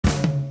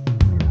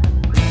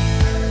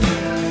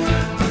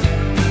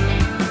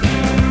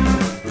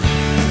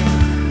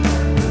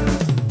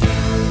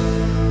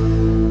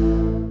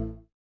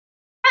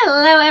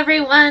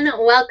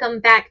everyone, welcome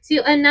back to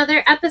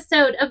another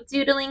episode of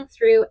Doodling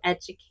Through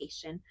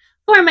Education.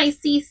 For my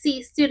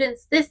CC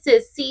students, this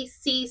is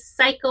CC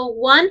Cycle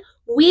 1,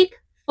 Week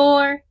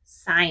 4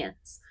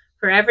 Science.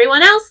 For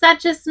everyone else,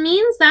 that just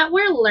means that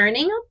we're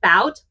learning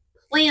about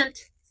plant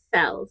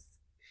cells.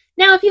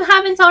 Now, if you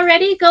haven't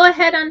already, go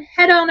ahead and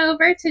head on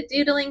over to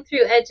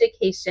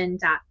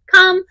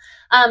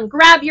doodlingthrougheducation.com.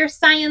 Grab your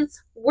science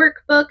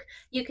workbook.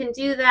 You can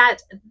do that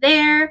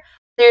there.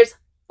 There's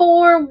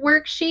 4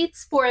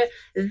 worksheets for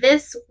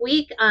this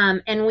week,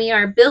 and we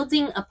are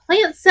building a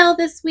plant cell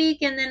this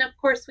week. And then, of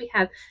course, we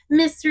have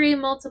mystery,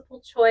 multiple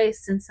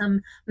choice, and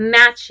some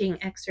matching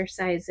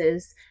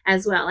exercises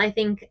as well. I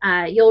think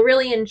you'll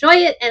really enjoy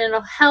it, and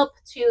it'll help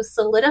to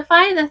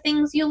solidify the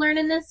things you learn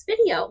in this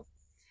video.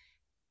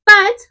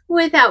 But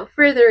without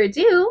further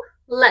ado,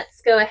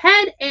 let's go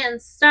ahead and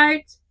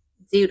start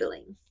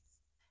doodling.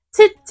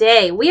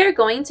 Today, we are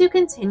going to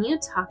continue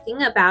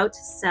talking about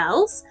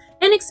cells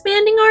and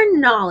expanding our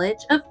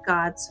knowledge of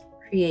God's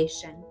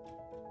creation.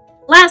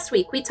 Last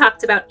week, we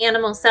talked about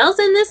animal cells,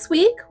 and this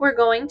week, we're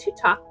going to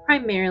talk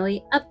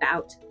primarily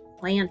about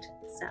plant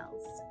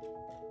cells.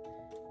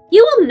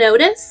 You will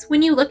notice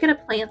when you look at a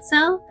plant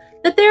cell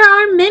that there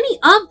are many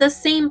of the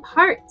same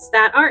parts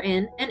that are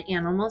in an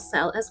animal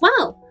cell as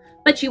well.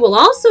 But you will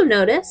also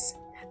notice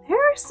that there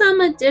are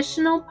some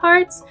additional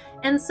parts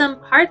and some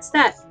parts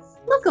that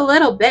look a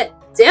little bit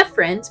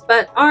different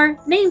but are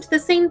named the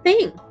same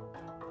thing.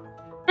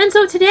 And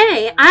so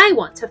today I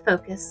want to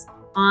focus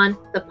on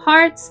the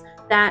parts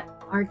that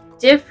are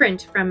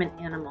different from an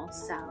animal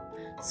cell.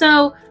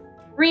 So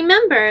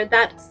remember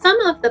that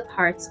some of the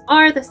parts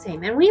are the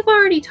same, and we've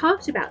already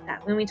talked about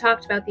that when we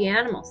talked about the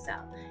animal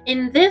cell.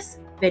 In this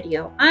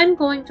video, I'm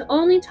going to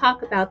only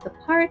talk about the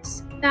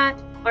parts that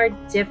are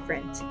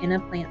different in a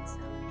plant cell.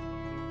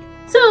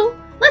 So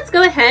let's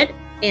go ahead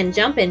and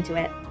jump into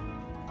it.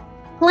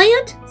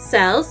 Plant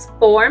cells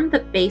form the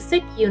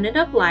basic unit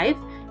of life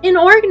in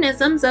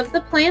organisms of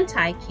the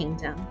plantae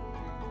kingdom.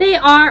 They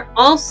are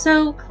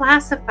also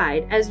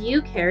classified as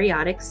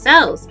eukaryotic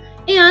cells,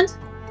 and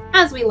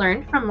as we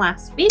learned from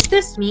last week,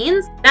 this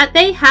means that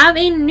they have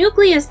a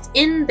nucleus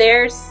in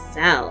their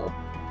cell.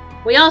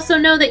 We also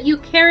know that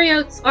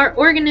eukaryotes are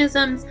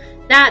organisms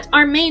that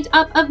are made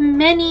up of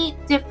many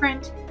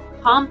different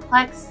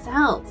complex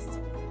cells,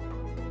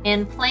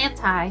 and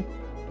plantae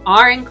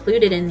are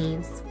included in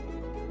these.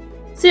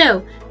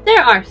 So,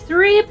 there are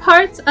 3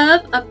 parts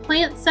of a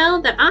plant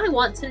cell that I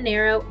want to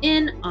narrow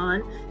in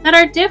on that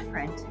are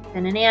different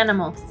than an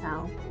animal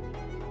cell.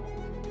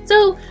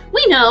 So,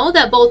 we know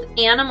that both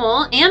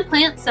animal and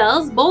plant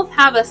cells both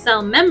have a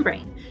cell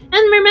membrane.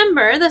 And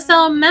remember, the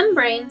cell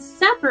membrane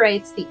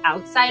separates the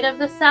outside of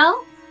the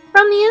cell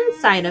from the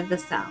inside of the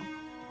cell.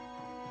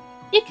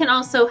 It can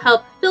also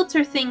help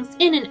filter things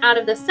in and out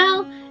of the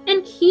cell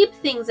and keep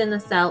things in the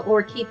cell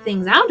or keep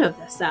things out of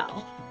the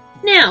cell.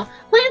 Now,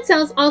 plant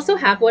cells also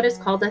have what is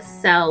called a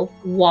cell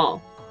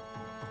wall.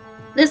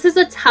 This is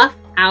a tough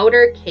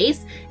outer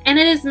case, and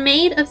it is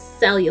made of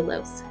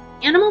cellulose.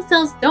 Animal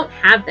cells don't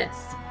have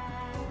this.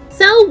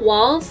 Cell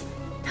walls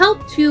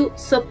help to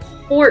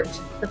support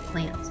the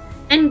plant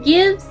and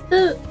gives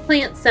the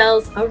plant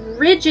cells a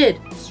rigid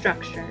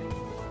structure.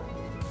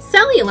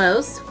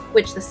 Cellulose,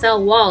 which the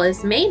cell wall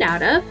is made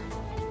out of,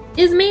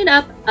 is made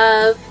up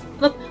of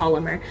a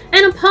polymer,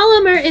 and a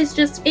polymer is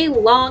just a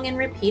long and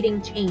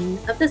repeating chain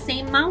of the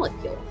same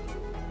molecule.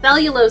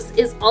 Cellulose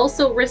is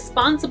also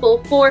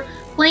responsible for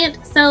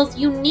plant cells'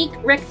 unique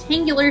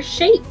rectangular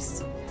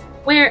shapes,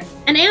 where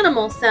an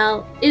animal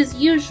cell is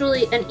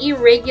usually an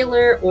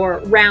irregular or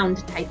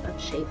round type of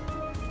shape.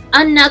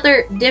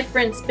 Another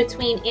difference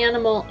between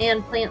animal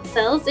and plant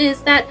cells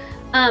is that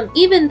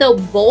even though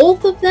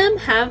both of them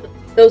have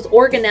those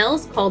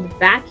organelles called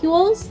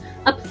vacuoles,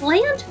 a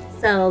plant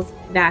cell's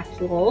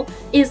vacuole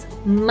is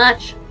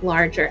much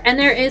larger, and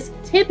there is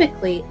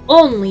typically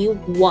only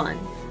one.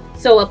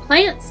 So a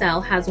plant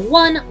cell has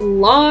one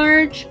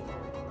large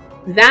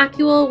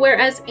vacuole,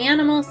 whereas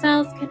animal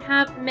cells can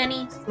have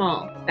many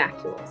small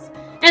vacuoles.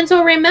 And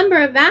so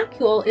remember, a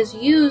vacuole is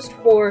used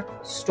for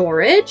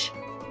storage,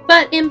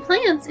 but in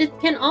plants it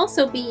can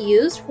also be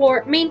used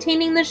for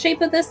maintaining the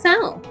shape of the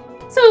cell.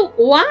 So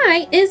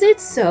why is it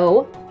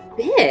so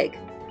big?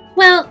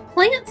 Well,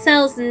 plant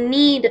cells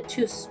need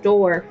to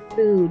store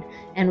food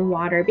and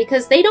water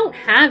because they don't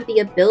have the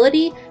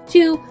ability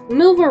to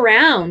move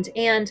around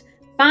and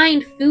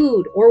find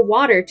food or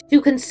water to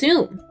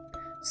consume.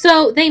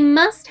 So they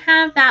must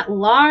have that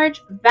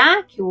large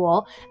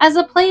vacuole as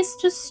a place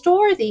to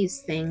store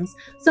these things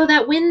so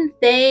that when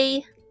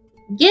they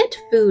get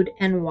food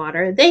and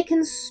water, they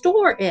can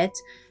store it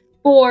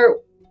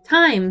for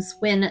times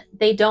when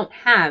they don't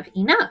have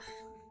enough.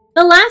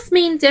 The last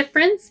main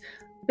difference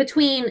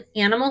between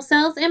animal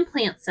cells and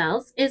plant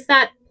cells is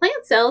that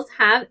plant cells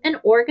have an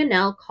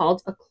organelle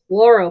called a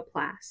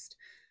chloroplast.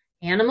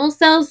 Animal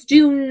cells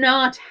do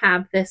not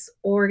have this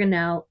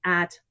organelle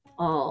at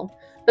all.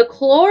 The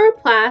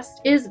chloroplast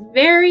is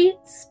very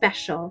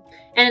special,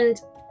 and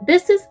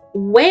This is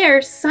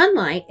where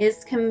sunlight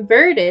is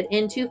converted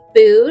into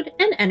food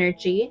and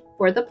energy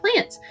for the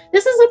plant.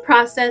 This is a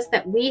process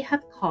that we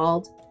have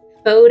called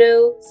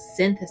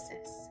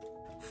photosynthesis.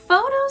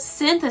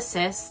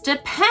 Photosynthesis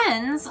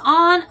depends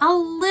on a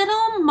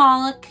little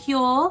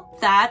molecule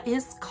that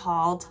is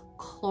called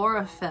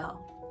chlorophyll.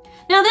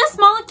 Now this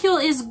molecule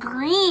is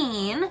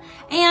green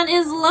and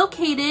is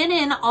located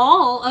in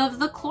all of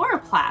the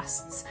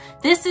chloroplasts.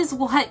 This is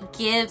what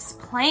gives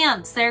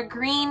plants their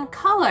green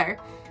color.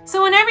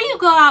 So whenever you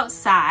go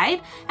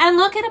outside and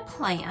look at a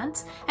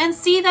plant and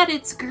see that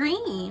it's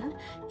green,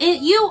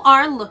 you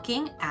are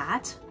looking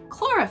at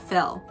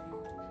chlorophyll.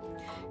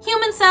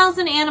 Human cells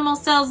and animal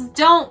cells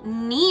don't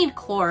need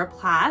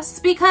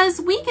chloroplasts because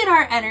we get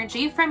our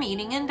energy from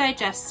eating and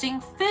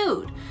digesting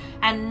food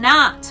and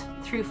not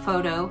through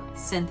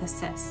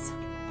photosynthesis.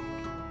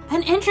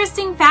 An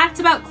interesting fact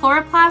about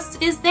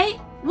chloroplasts is they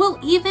will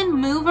even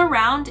move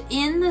around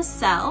in the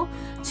cell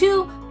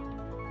to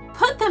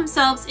put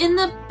themselves in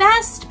the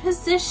best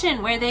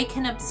position where they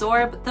can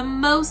absorb the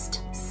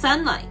most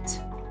sunlight.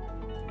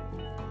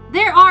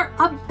 There are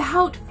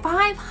about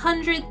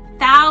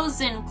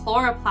 500,000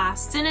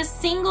 chloroplasts in a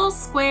single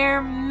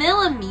square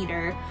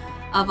millimeter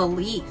of a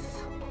leaf.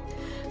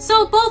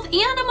 So both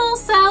animal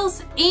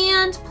cells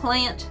and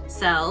plant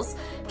cells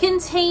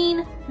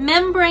contain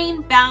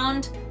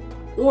membrane-bound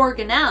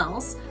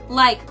organelles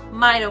like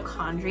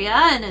mitochondria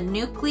and a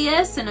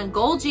nucleus and a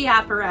Golgi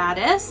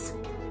apparatus.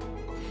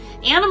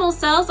 Animal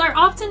cells are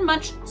often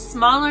much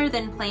smaller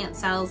than plant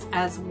cells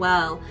as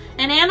well.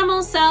 An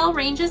animal cell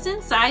ranges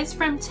in size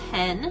from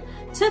 10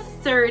 to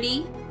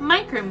 30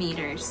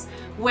 micrometers,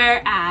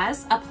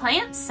 whereas a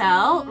plant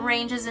cell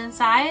ranges in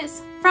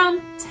size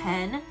from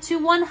 10 to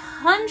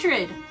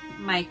 100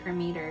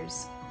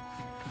 micrometers.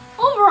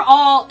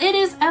 Overall, it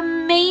is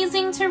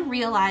amazing to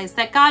realize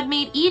that God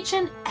made each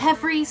and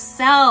every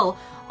cell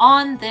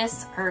on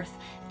this earth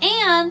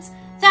and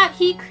that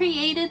He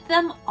created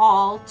them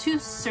all to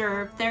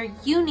serve their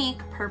unique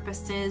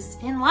purposes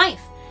in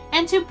life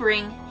and to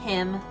bring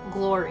Him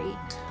glory.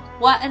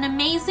 What an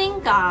amazing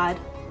God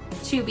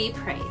to be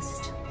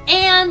praised.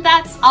 And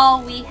that's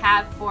all we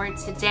have for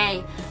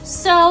today.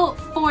 So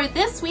for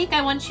this week,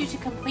 I want you to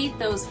complete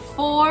those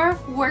 4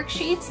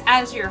 worksheets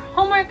as your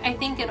homework. I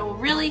think it'll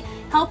really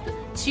help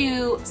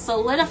to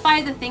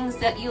solidify the things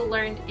that you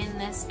learned in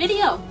this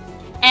video.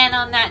 And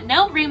on that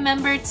note,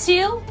 remember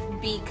to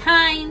be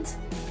kind,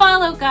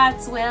 follow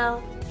God's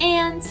will,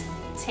 and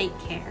take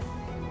care.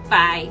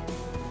 Bye.